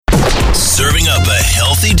Serving up a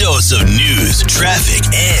healthy dose of news, traffic,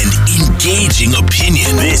 and engaging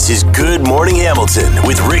opinion. This is Good Morning Hamilton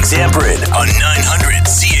with Rick Zamperin on 900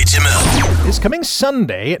 CHML. This coming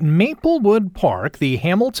Sunday at Maplewood Park, the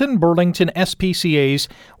Hamilton Burlington SPCA's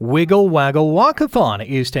Wiggle Waggle Walkathon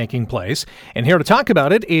is taking place. And here to talk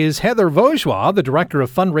about it is Heather Vaugeois, the Director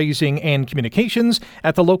of Fundraising and Communications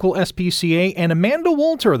at the local SPCA, and Amanda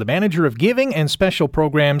Walter, the Manager of Giving and Special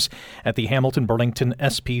Programs at the Hamilton Burlington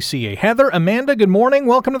SPCA. Heather, Amanda, good morning.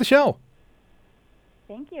 Welcome to the show.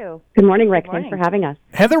 Thank you. Good morning, Rick. Good morning. Thanks for having us.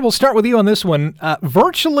 Heather, we'll start with you on this one.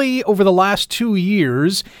 Virtually over the last 2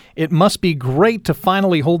 years, it must be great to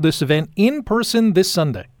finally hold this event in person this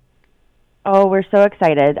Sunday. Oh, we're so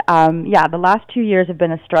excited. The last 2 years have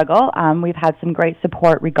been a struggle. We've had some great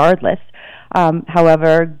support regardless.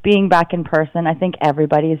 However, being back in person, I think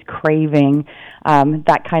everybody is craving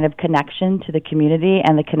that kind of connection to the community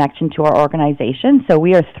and the connection to our organization. So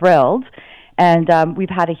we are thrilled. And we've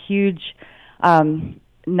had a huge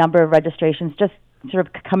number of registrations just sort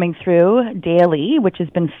of coming through daily, which has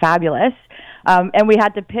been fabulous. And we had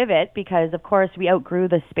to pivot because, of course, we outgrew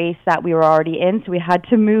the space that we were already in. So we had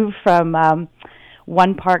to move from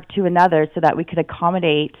one park to another so that we could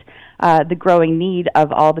accommodate the growing need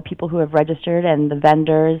of all the people who have registered and the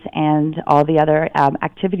vendors and all the other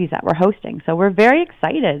activities that we're hosting. So we're very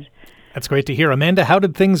excited. That's great to hear. Amanda, how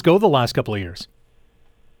did things go the last couple of years?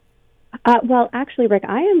 Well, actually, Rick,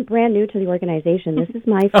 I am brand new to the organization. This is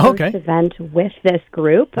my first event with this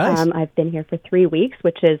group. Nice. I've been here for 3 weeks,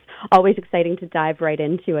 which is always exciting to dive right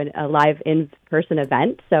into a live in-person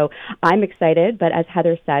event. So I'm excited, but as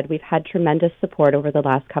Heather said, we've had tremendous support over the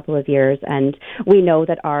last couple of years, and we know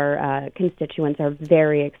that our constituents are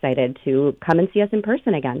very excited to come and see us in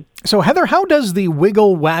person again. So, Heather, how does the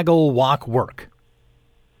Wiggle Waggle Walk work?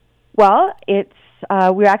 Well,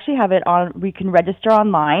 we actually have it on. We can register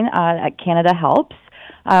online at Canada Helps.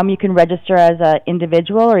 You can register as an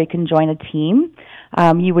individual or you can join a team.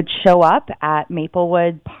 You would show up at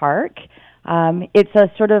Maplewood Park. It's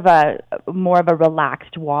a sort of more of a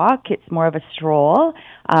relaxed walk. It's more of a stroll.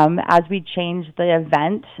 As we change the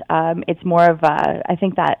event, it's more of I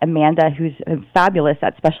think that Amanda, who's fabulous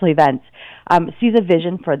at special events, sees a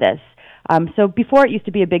vision for this. So before it used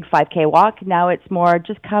to be a big 5K walk. Now it's more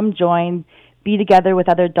just come join, be together with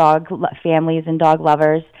other dog families and dog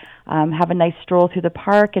lovers, have a nice stroll through the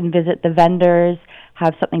park and visit the vendors,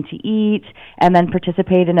 have something to eat, and then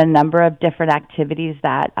participate in a number of different activities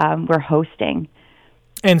that we're hosting.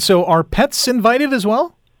 And so are pets invited as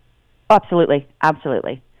well? Absolutely,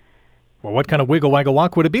 absolutely. Well, what kind of Wiggle Waggle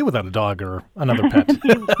Walk would it be without a dog or another pet?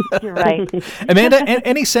 You're right. Amanda,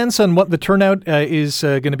 any sense on what the turnout is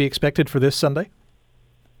going to be expected for this Sunday?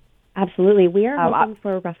 Absolutely. We are hoping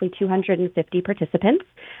for roughly 250 participants.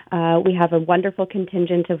 We have a wonderful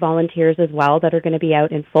contingent of volunteers as well that are going to be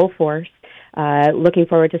out in full force. Looking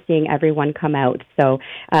forward to seeing everyone come out. So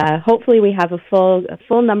hopefully we have a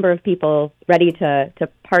full number of people ready to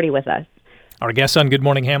party with us. Our guest on Good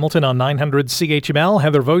Morning Hamilton on 900 CHML,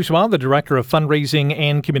 Heather Vaugeois, the Director of Fundraising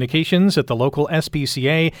and Communications at the local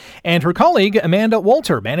SPCA, and her colleague, Amanda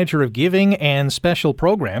Walter, Manager of Giving and Special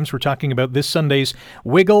Programs. We're talking about this Sunday's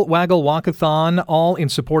Wiggle Waggle Walkathon, all in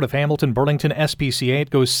support of Hamilton Burlington SPCA.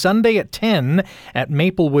 It goes Sunday at 10 at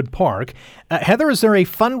Maplewood Park. Heather, is there a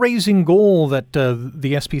fundraising goal that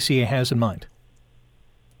the SPCA has in mind?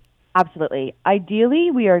 Absolutely.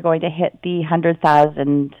 Ideally, we are going to hit the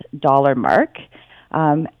 $100,000 mark.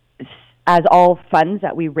 As all funds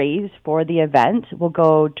that we raise for the event will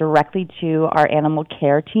go directly to our animal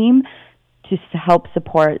care team to help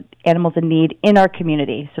support animals in need in our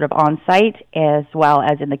community, sort of on site as well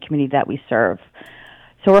as in the community that we serve.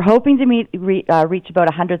 So we're hoping to reach about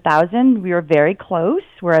 100,000. We are very close.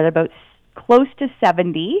 We're at about close to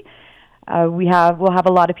 70. We'll have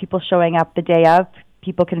a lot of people showing up the day of.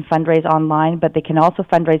 People can fundraise online, but they can also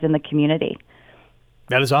fundraise in the community.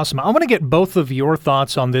 That is awesome. I want to get both of your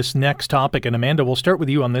thoughts on this next topic. And Amanda, we'll start with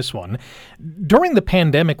you on this one. During the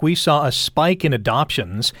pandemic, we saw a spike in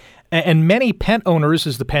adoptions, and many pet owners,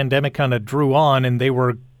 as the pandemic kind of drew on, and they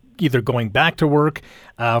were either going back to work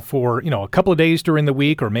for a couple of days during the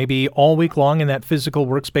week or maybe all week long in that physical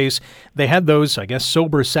workspace. They had those, I guess,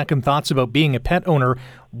 sober second thoughts about being a pet owner.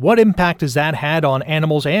 What impact has that had on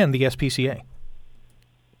animals and the SPCA?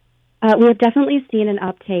 We have definitely seen an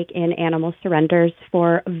uptake in animal surrenders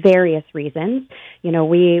for various reasons. You know,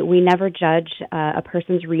 we never judge a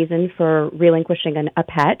person's reason for relinquishing a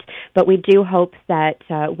pet, but we do hope that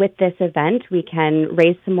with this event we can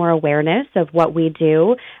raise some more awareness of what we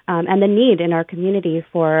do and the need in our community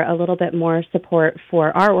for a little bit more support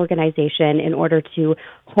for our organization in order to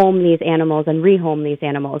home these animals and rehome these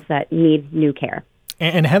animals that need new care.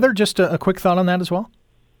 And Heather, just a quick thought on that as well?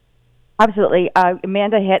 Absolutely.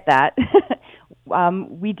 Amanda hit that.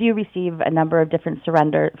 We do receive a number of different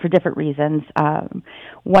surrenders for different reasons.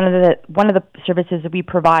 One of the services that we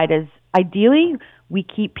provide is, ideally, we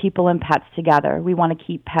keep people and pets together. We want to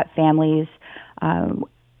keep pet families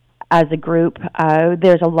as a group.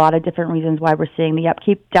 There's a lot of different reasons why we're seeing the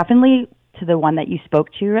upkeep, definitely to the one that you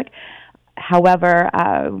spoke to, Rick. However,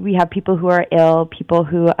 we have people who are ill, people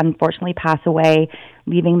who unfortunately pass away,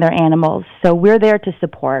 leaving their animals. So we're there to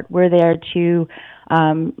support. We're there to,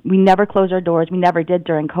 we never close our doors. We never did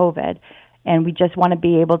during COVID. And we just want to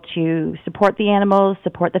be able to support the animals,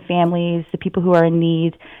 support the families, the people who are in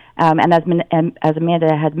need. And as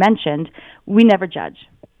Amanda had mentioned, we never judge,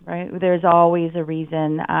 right? There's always a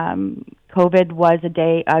reason. COVID was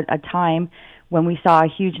a time when we saw a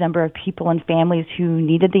huge number of people and families who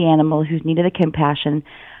needed the animals, who needed the compassion,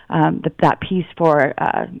 that piece for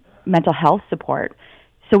mental health support.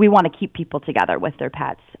 So we want to keep people together with their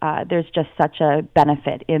pets. There's just such a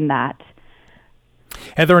benefit in that.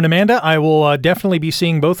 Heather and Amanda, I will definitely be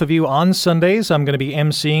seeing both of you on Sundays. I'm going to be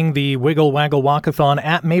emceeing the Wiggle Waggle Walkathon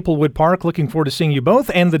at Maplewood Park. Looking forward to seeing you both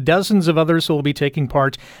and the dozens of others who will be taking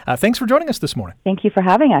part. Thanks for joining us this morning. Thank you for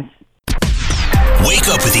having us. Wake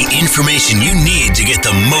up with the information you need to get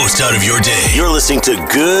the most out of your day. You're listening to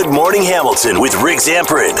Good Morning Hamilton with Rick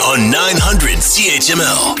Zamperin on 900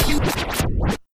 CHML.